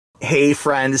Hey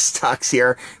friends, Tux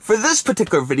here. For this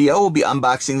particular video, we'll be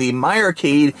unboxing the My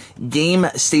Arcade Game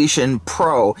Station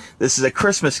Pro. This is a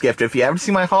Christmas gift. If you haven't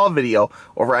seen my haul video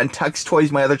over on Tux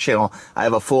Toys, my other channel, I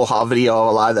have a full haul video of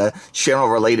a lot of the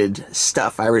channel-related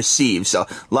stuff I received. So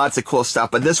lots of cool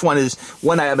stuff. But this one is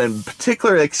one I am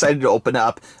particularly excited to open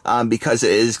up because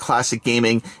it is classic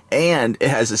gaming and it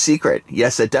has a secret.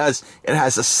 Yes, it does. It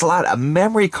has a slot, a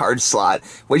memory card slot,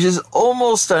 which is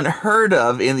almost unheard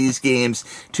of in these games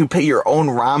to put your own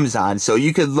ROMs on. So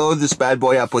you could load this bad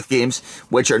boy up with games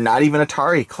which are not even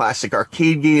Atari, classic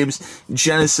arcade games,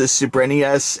 Genesis, Super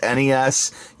NES,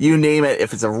 NES, you name it.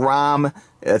 If it's a ROM,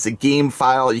 it's a game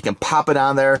file, you can pop it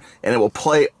on there and it will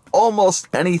play almost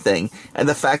anything. And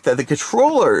the fact that the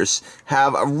controllers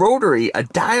have a rotary, a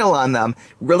dial on them,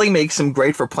 really makes them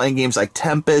great for playing games like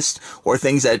Tempest or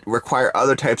things that require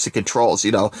other types of controls,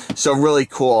 you know. So really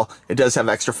cool. It does have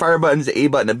extra fire buttons, A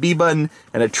button, a B button,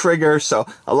 and a trigger. So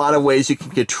a lot of ways you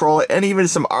can control it, and even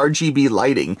some RGB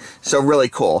lighting. So really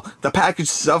cool. The package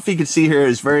itself, you can see here,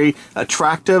 is very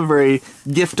attractive, very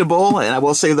giftable, and I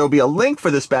will say there'll be a link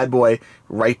for this bad boy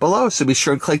right below, so be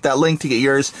sure to click that link to get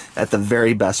yours at the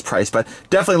very best price. But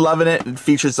definitely loving it. It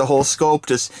features the whole scope.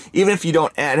 Just even if you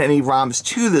don't add any ROMs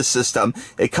to this system,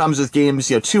 it comes with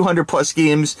games, you know, 200 plus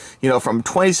games, you know, from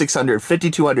 2600,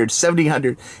 5200,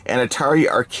 1700, and Atari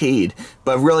Arcade.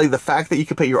 But really, the fact that you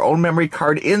can put your own memory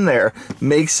card in there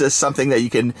makes this something that you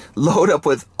can load up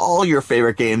with all your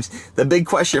favorite games. The big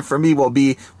question for me will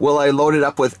be, will I load it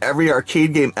up with every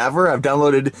arcade game ever? I've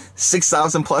downloaded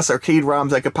 6,000 plus arcade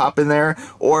ROMs I could pop in there,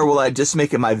 or will I just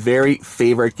make it my very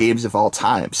favorite games of all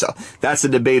time? So that's a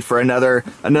debate for another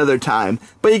time.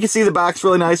 But you can see the box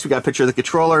really nice. We got a picture of the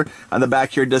controller on the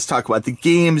back here. It does talk about the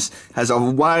games, has a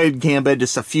wide gambit,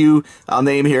 just a few I'll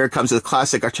name here. It comes with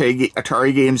classic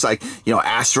Atari games like, you know,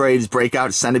 Asteroids,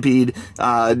 Breakout, Centipede,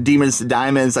 Demons to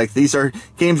Diamonds. Like, these are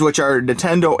games which are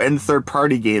Nintendo and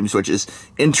third-party games, which is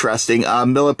interesting.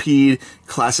 Millipede,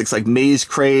 classics like Maze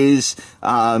Craze,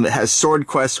 it has Sword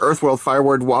Quest, Earthworld,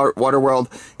 Fireworld, Waterworld.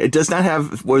 It does not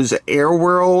have, what is it,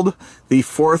 Airworld, the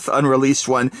fourth unreleased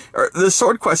one. The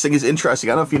Sword Quest thing is interesting.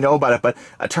 I don't know if you know about it, but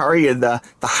Atari, in the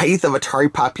height of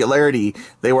Atari popularity,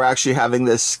 they were actually having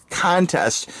this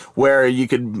contest where you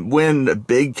could win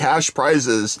big cash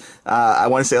prizes, I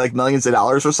want to say like millions of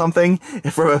dollars or something,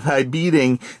 by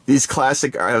beating these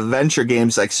classic adventure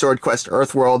games like Sword Quest,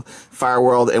 Earthworld,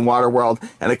 Fireworld, and Waterworld.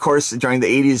 And of course, during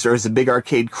the 80s, there was a big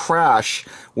arcade crash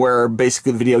where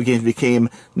basically video games became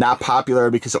not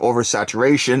popular because of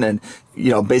oversaturation and,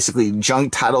 you know, basically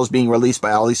junk titles being released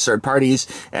by all these third parties,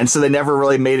 and so they never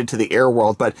really made it to the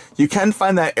Airworld. But you can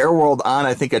find that Airworld on,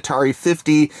 I think, Atari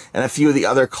 50 and a few of the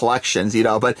other collections, you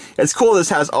know. But it's cool this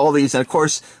has all these, and of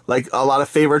course, like a lot of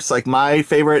favorites, like my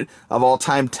favorite of all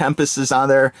time, Tempest, is on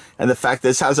there, and the fact that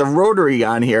this has a rotary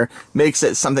on here makes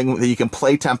it something that you can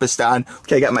play Tempest on.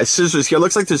 Okay, I got my scissors here.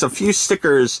 Looks like there's a few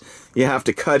stickers you have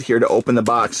to cut here to open the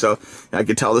box, so I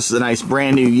can tell this is a nice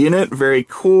brand new unit. Very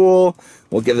cool.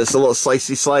 We'll give this a little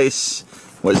slicey slice.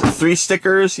 What is it, 3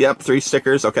 stickers? Yep, 3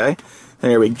 stickers, okay.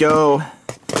 There we go.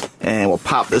 And we'll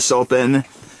pop this open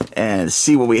and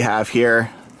see what we have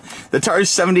here. The Atari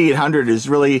 7800 is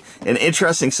really an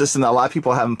interesting system that a lot of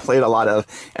people haven't played a lot of,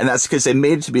 and that's because they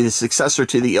made it to be the successor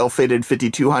to the ill-fated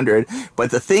 5200.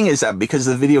 But the thing is that because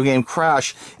of the video game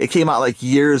crash, it came out like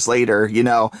years later, you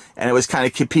know, and it was kind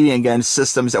of competing against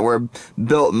systems that were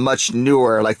built much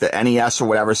newer, like the NES or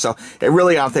whatever. So it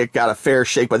really, I don't think, got a fair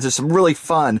shake, but there's some really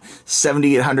fun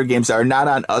 7800 games that are not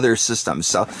on other systems.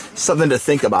 So something to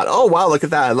think about. Oh, wow, look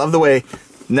at that. I love the way,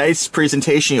 nice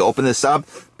presentation. You open this up.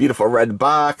 Beautiful red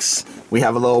box. We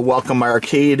have a little Welcome My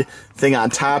Arcade thing on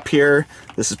top here.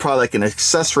 This is probably like an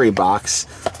accessory box.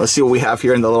 Let's see what we have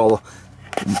here in the little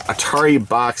Atari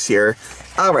box here.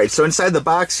 All right, so inside the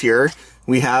box here,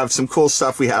 we have some cool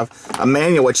stuff. We have a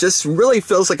manual, which just really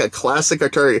feels like a classic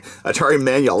Atari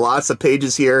manual. Lots of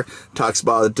pages here. Talks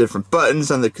about the different buttons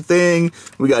on the thing.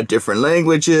 We got different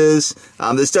languages.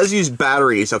 This does use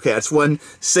batteries. Okay, that's one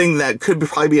thing that could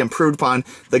probably be improved upon.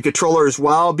 The controllers,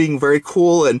 while being very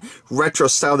cool and retro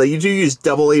style, that you do use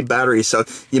AA batteries, so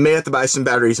you may have to buy some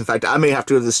batteries. In fact, I may have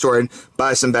to go to the store and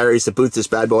buy some batteries to boot this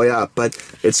bad boy up. But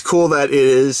it's cool that it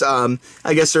is,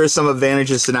 I guess there is some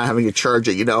advantages to not having to charge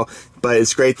it, you know. But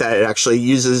it's great that it actually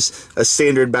uses a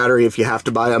standard battery if you have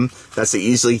to buy them. That's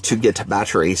easily to get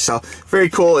battery. So very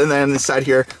cool. And then inside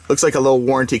here looks like a little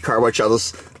warranty card, which I'll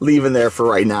just leave in there for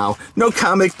right now. No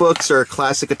comic books or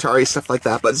classic Atari stuff like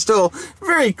that, but still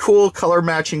very cool color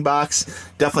matching box.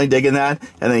 Definitely digging that.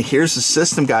 And then here's the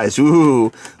system, guys.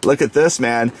 Ooh, look at this,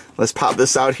 man. Let's pop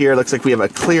this out here. Looks like we have a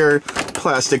clear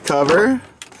plastic cover.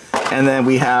 And then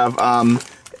we have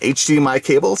HDMI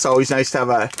cable. It's always nice to have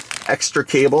a extra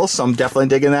cable, so I'm definitely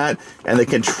digging that. And the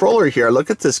controller here, look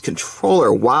at this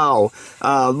controller. Wow.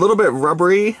 A little bit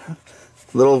rubbery,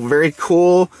 very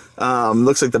cool.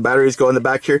 Looks like the batteries go in the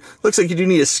back here. Looks like you do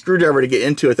need a screwdriver to get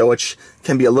into it though, which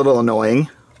can be a little annoying.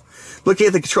 Looking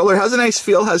at the controller, it has a nice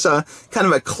feel, has a kind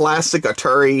of a classic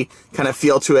Atari kind of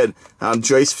feel to it.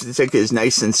 Joystick is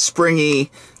nice and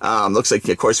springy. Looks like,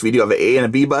 of course, we do have an A and a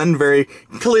B button, very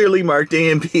clearly marked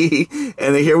A and B.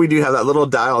 And then here we do have that little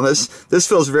dial. And this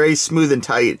feels very smooth and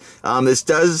tight. This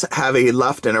does have a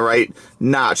left and a right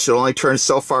notch. So it only turns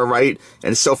so far right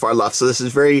and so far left. So this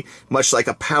is very much like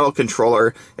a paddle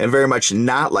controller and very much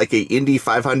not like a Indy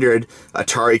 500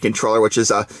 Atari controller, which is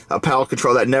a paddle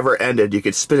controller that never ended. You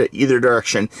could spin it either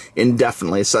direction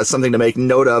indefinitely. So that's something to make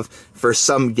note of for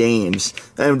some games.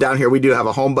 And down here we do have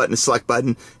a home button, select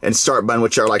button, and start button,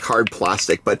 which are like hard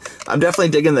plastic. But I'm definitely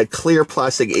digging the clear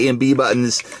plastic A and B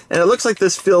buttons. And it looks like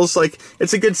this feels like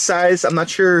it's a good size. I'm not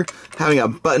sure having a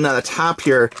button on the top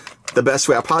here the best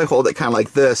way. I'll probably hold it kind of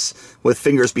like this with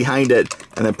fingers behind it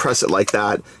and then press it like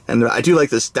that. And I do like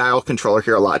this dial controller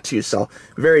here a lot too, so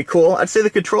very cool. I'd say the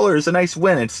controller is a nice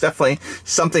win. It's definitely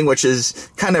something which is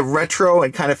kind of retro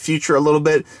and kind of future a little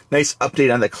bit. Nice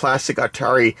update on the classic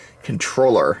Atari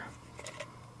controller.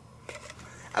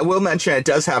 I will mention it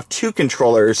does have 2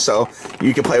 controllers, so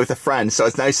you can play with a friend. So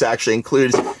it's nice to actually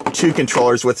include 2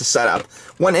 controllers with the setup.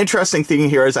 One interesting thing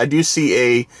here is I do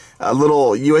see a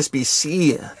little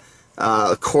USB-C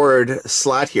cord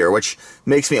slot here, which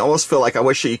makes me almost feel like I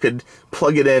wish that you could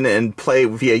plug it in and play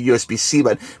via USB-C,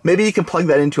 but maybe you can plug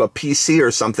that into a PC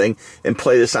or something and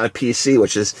play this on a PC,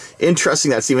 which is interesting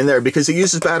that's even there because it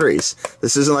uses batteries.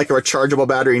 This isn't like a rechargeable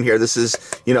battery in here. This is,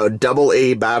 you know,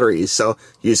 AA batteries, so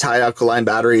use high alkaline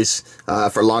batteries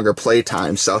for longer play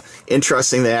time. So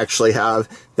interesting they actually have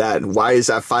that. Why is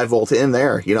that 5-volt in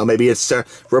there? You know, maybe it's to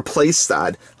replace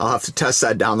that. I'll have to test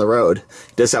that down the road.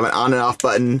 It does have an on and off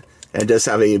button, and it does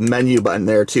have a menu button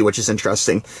there too, which is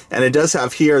interesting. And it does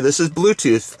have here, this is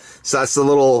Bluetooth, so that's the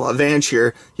little advantage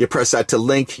here. You press that to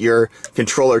link your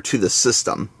controller to the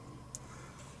system.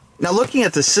 Now looking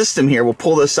at the system here, we'll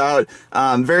pull this out.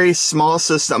 Very small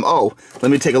system. Oh, let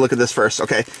me take a look at this first.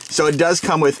 Okay, so it does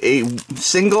come with a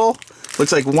single,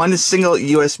 looks like one single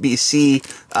USB-C,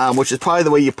 which is probably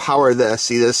the way you power this.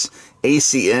 See this?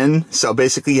 AC in. So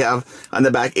basically you have on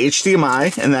the back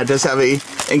HDMI, and that does have a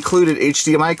included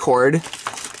HDMI cord.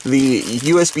 The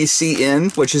USB-C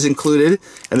in, which is included,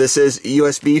 and this is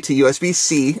USB to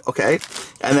USB-C, okay?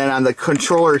 And then on the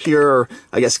controller here, or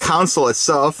I guess console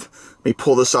itself, let me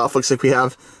pull this off. Looks like we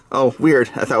have, oh, weird.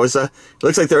 I thought it was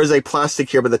looks like there is a plastic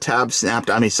here, but the tab snapped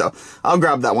on me, so I'll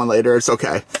grab that one later. It's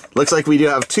okay. Looks like we do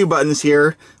have 2 buttons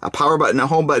here, a power button, a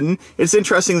home button. It's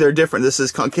interesting they're different. This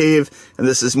is concave, and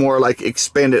this is more like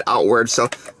expanded outward, so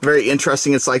very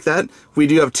interesting it's like that. We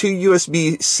do have 2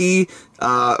 USB-C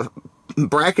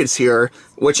brackets here,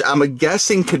 which I'm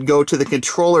guessing could go to the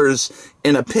controllers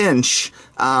in a pinch.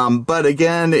 But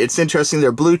again, it's interesting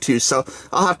they're Bluetooth, so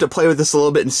I'll have to play with this a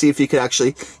little bit and see if you could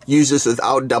actually use this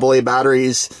without AA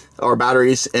batteries or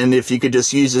batteries, and if you could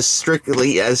just use this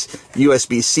strictly as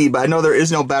USB-C. But I know there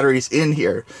is no batteries in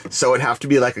here, so it'd have to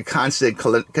be like a constant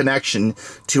connection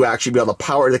to actually be able to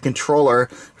power the controller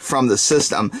from the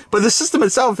system. But the system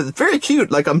itself is very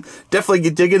cute. Like, I'm definitely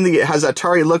digging it has an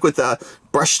Atari look with the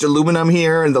brushed aluminum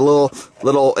here and the little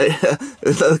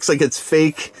it looks like it's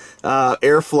fake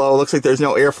airflow. Looks like there's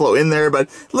no airflow in there, but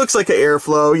it looks like an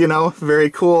airflow, you know, very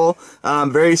cool.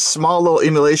 Very small little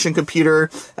emulation computer.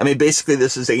 I mean, basically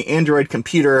this is an Android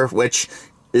computer, which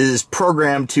is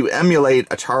programmed to emulate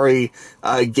Atari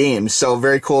games. So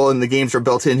very cool, and the games are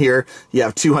built in here. You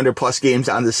have 200 plus games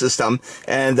on the system.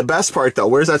 And the best part though,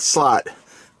 where's that slot?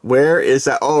 Where is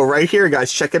that? Oh, right here,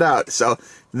 guys, check it out. So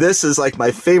this is like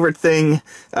my favorite thing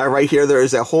right here. There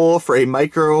is a hole for a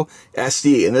micro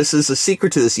SD, and this is the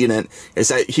secret to this unit, is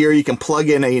that here you can plug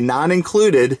in a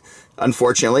non-included,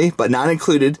 unfortunately, but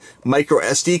non-included micro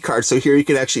SD card. So here you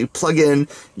can actually plug in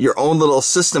your own little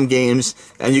system games,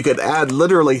 and you could add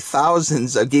literally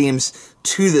thousands of games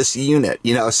to this unit,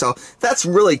 you know, so that's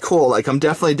really cool. Like, I'm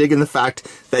definitely digging the fact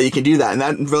that you can do that, and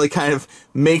that really kind of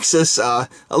makes this a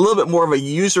little bit more of a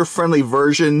user-friendly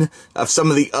version of some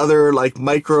of the other like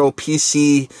micro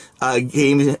PC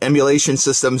game emulation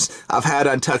systems I've had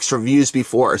on Tux reviews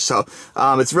before. So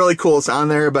it's really cool it's on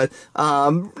there, but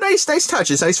nice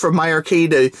touch. It's nice for My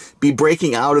Arcade to be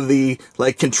breaking out of the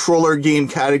like controller game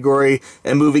category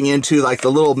and moving into like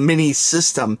the little mini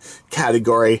system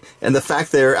category. And the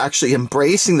fact they're actually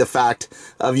embracing the fact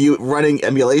of you running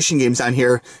emulation games on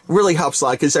here really helps a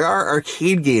lot, because there are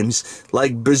arcade games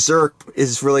like Berserk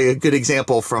is really a good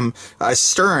example from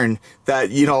Stern,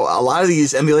 that, you know, a lot of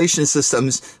these emulation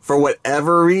systems, for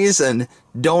whatever reason,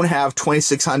 don't have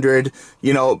 2600,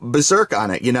 you know, Berserk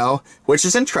on it, you know, which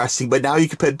is interesting. But now you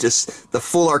can put just the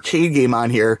full arcade game on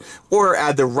here, or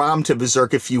add the ROM to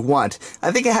Berserk if you want.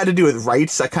 I think it had to do with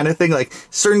rights, that kind of thing. Like,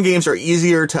 certain games are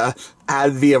easier to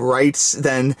add via rights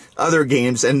than other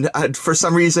games, and for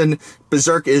some reason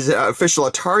Berserk is an official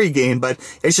Atari game, but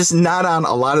it's just not on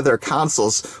a lot of their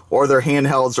consoles or their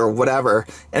handhelds or whatever.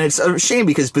 And it's a shame,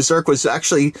 because Berserk was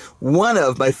actually one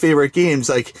of my favorite games.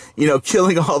 Like, you know,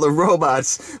 killing all the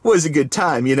robots was a good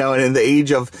time, you know, and in the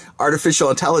age of artificial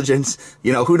intelligence,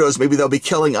 you know, who knows, maybe they'll be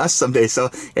killing us someday. So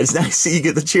it's nice that you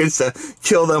get the chance to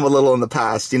kill them a little in the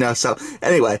past, you know. So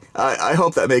anyway, I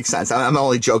hope that makes sense. I'm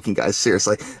only joking, guys,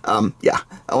 seriously. Yeah,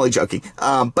 only joking.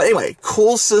 But anyway,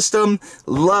 cool system.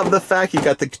 Love the fact you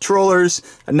got the controllers,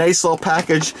 a nice little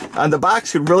package. The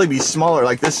box could really be smaller.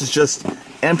 Like, this is just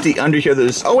empty under here.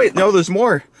 There's, oh wait, no, there's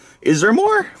more. Is there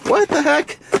more? What the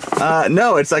heck?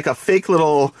 No, it's like a fake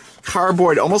little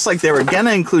cardboard, almost like they were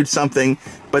gonna include something,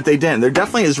 but they didn't. There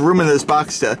definitely is room in this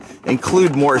box to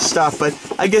include more stuff, but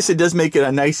I guess it does make it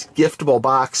a nice giftable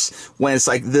box when it's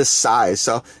like this size.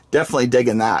 So definitely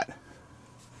digging that.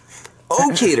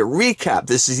 Okay, to recap,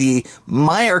 this is the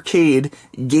My Arcade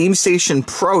Game Station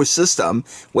Pro system,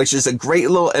 which is a great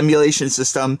little emulation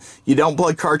system. You don't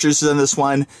plug cartridges in this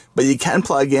one, but you can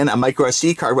plug in a micro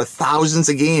SD card with thousands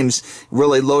of games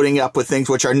really loading up with things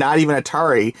which are not even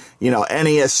Atari, you know,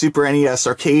 NES, Super NES,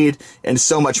 Arcade, and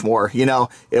so much more. You know,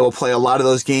 it will play a lot of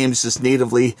those games just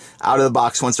natively out of the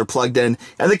box once they're plugged in.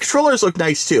 And the controllers look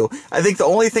nice too. I think the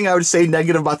only thing I would say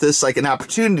negative about this, like an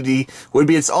opportunity, would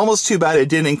be it's almost too bad it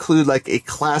didn't include like a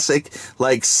classic,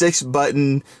 like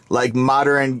 6-button, like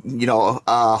modern, you know,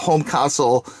 home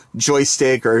console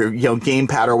joystick or, you know,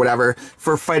 gamepad or whatever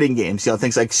for fighting games. You know,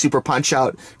 things like Super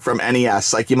Punch-Out from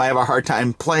NES. Like, you might have a hard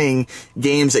time playing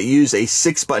games that use a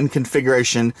 6-button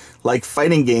configuration, like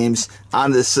fighting games on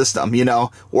this system, you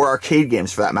know, or arcade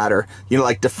games for that matter. You know,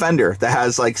 like Defender that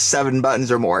has like 7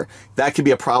 buttons or more. That could be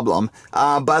a problem.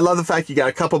 But I love the fact you got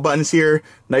a couple buttons here.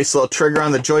 Nice little trigger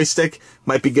on the joystick.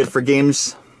 Might be good for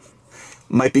games.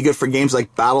 Might be good for games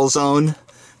like Battlezone.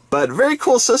 But very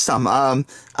cool system.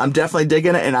 I'm definitely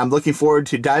digging it, and I'm looking forward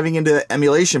to diving into the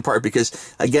emulation part,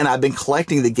 because, again, I've been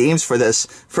collecting the games for this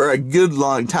for a good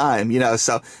long time, you know,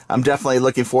 so I'm definitely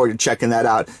looking forward to checking that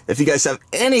out. If you guys have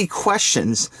any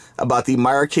questions about the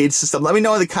My Arcade system, let me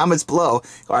know in the comments below,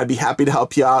 or I'd be happy to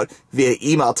help you out via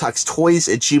email,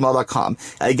 tuxtoys@gmail.com.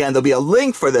 And again, there'll be a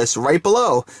link for this right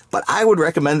below, but I would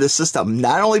recommend this system,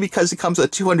 not only because it comes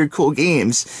with 200 cool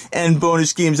games and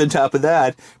bonus games on top of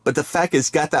that, but the fact it's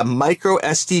got that micro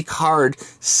SD card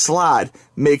slot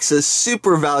makes this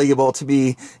super valuable to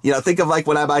me. You know, think of like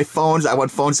when I buy phones, I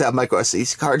want phones to have micro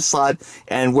SD card slot,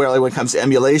 and really when it comes to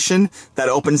emulation, that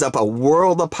opens up a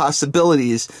world of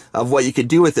possibilities of what you could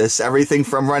do with this. Everything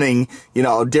from running, you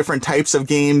know, different types of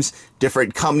games,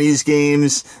 different companies'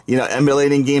 games, you know,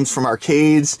 emulating games from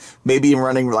arcades, maybe even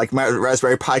running like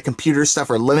Raspberry Pi computer stuff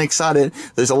or Linux on it.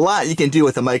 There's a lot you can do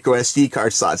with a micro SD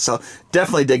card slot, so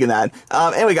definitely digging that.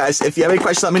 Anyway, guys, if you have any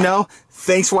questions, let me know.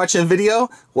 Thanks for watching the video.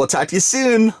 We'll talk to you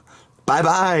soon.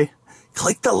 Bye-bye.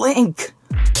 Click the link.